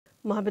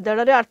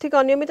महाविद्यालय आर्थिक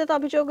अनियमितता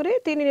अभियोग में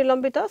 3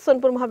 निलंबित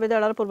सोनपुर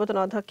महाविद्यालय पूर्वतन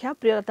अध्यक्षा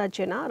प्रियलता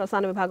जेना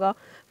रसायन विभाग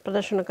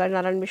प्रदर्शनकारी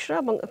नारायण मिश्र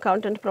और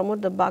अकाउंटेंट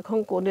प्रमोद बाघ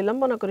को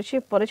निलंबन कर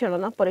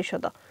परिचालना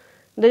परिषद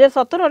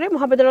 2017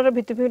 महाविद्यालय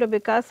भित्तिभूमि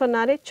विकास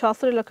ना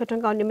 66 लाख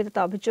टंका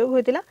अनियमितता अभियोग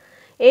होता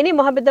एने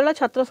महाविद्यालय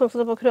छात्र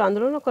संसद पक्ष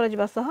आंदोलन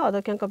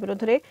अध्यक्ष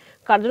विरोध में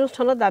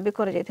कार्यानुष्ठान दाबी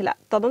कर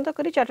तदंत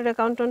कर चार्टर्ड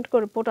अकाउंटेंट को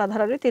रिपोर्ट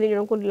आधार में 3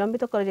 जन को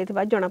निलंबित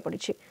कर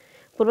जमापड़ी।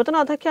 पूर्वतन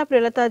अध्यक्षा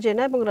प्रियलता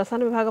जेना और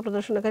रसायन विभाग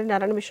प्रदर्शनकारी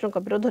नारायण मिश्र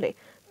विरोध में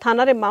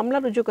थाना रे मामला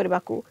रुजु करने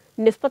को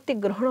निष्पत्ति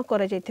ग्रहण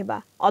कर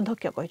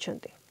अध्यक्ष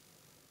कहते।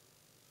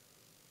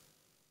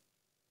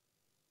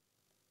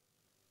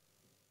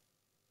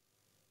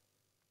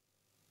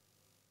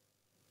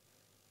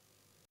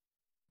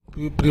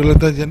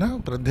 प्रियलता जेना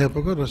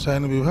प्राध्यापक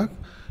रसायन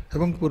विभाग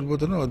एवं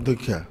पूर्वतन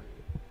अध्यक्षा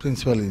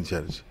principal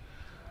in charge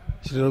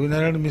Shri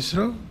Ravinarayan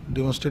Mishra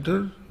demonstrator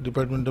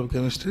department of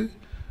chemistry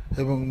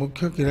एवं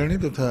मुख्य किराणी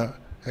तथा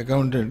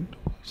अकाउंटेंट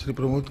श्री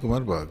प्रमोद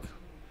कुमार बाग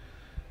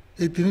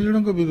ये 3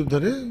 जन विरुद्ध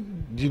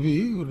में जीबी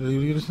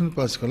रेजुलेशन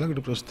पास कला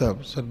गोटे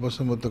प्रस्ताव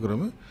सर्वसम्मत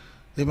क्रमे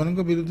एम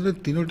विरुद्ध में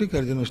 3टी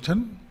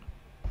कार्यानुष्ठान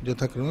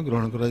यथाक्रमे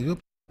ग्रहण कर।